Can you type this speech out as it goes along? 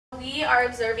we are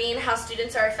observing how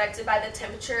students are affected by the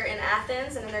temperature in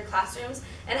Athens and in their classrooms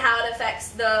and how it affects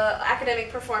the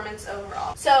academic performance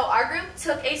overall. So our group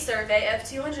took a survey of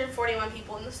 241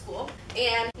 people in the school,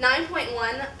 and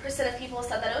 9.1% of people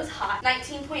said that it was hot,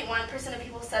 19.1% of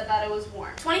people said that it was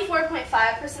warm,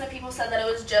 24.5% of people said that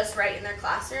it was just right in their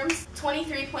classrooms,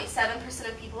 23.7%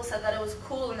 of people said that it was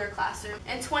cool in their classroom,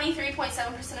 and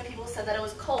 23.7% of people said that it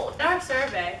was cold. In our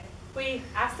survey, we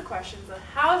asked the questions of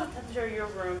how is the temperature of your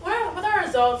room. With our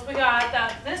results, we got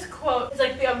that this quote is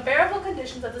like the unbearable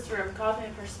conditions of this room cause me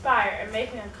to perspire and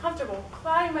make me uncomfortable,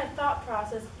 clouding my thought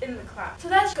process in the class. So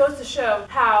that goes to show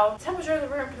how the temperature of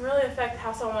the room can really affect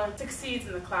how someone succeeds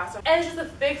in the classroom. And it's just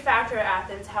a big factor at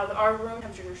Athens how our room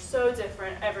temperatures are so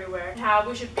different everywhere, and how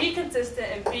we should be consistent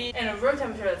and be in a room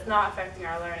temperature that's not affecting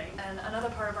our learning. And another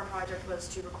part of our project was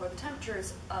to record the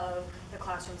temperatures of the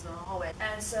classrooms in the hallway.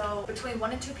 And so between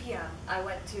 1 and 2 p.m. I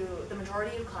went to the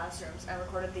majority of classrooms and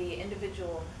recorded the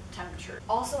individual temperature.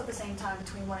 Also at the same time,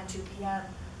 between 1 and 2 p.m.,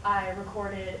 I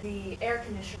recorded the air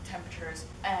conditioning temperatures,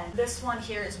 and this one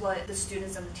here is what the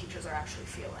students and the teachers are actually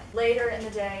feeling. Later in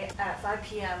the day, at 5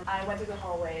 p.m., I went through the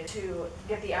hallway to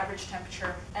get the average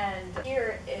temperature, and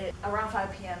here, around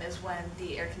 5 p.m. is when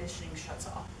the air conditioning shuts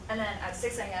off. And then at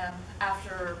 6 a.m.,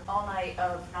 after all night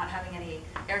of not having any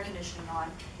air conditioning on,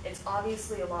 it's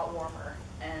obviously a lot warmer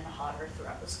and hotter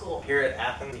throughout the school. Here at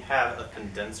Athens, we have a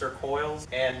condenser coils,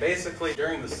 and basically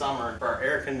during the summer for our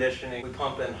air conditioning, we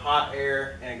pump in hot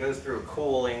air and it goes through a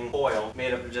cooling coil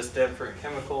made up of just different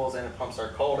chemicals, and it pumps our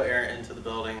cold air into the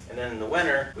building. And then in the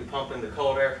winter, we pump in the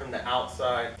cold air from the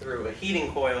outside through a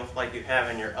heating coil like you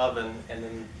have in your oven, and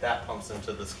then that pumps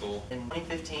into the school. In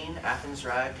 2015, Athens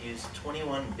Drive used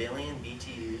 21 billion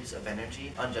BTUs of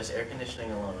energy on just air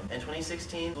conditioning alone. In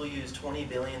 2016, we'll use 20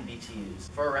 billion BTUs.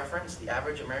 For a reference, the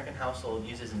average American household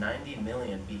uses 90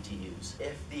 million BTUs.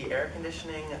 If the air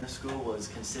conditioning in the school was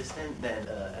consistent, then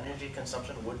energy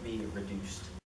consumption would be reduced.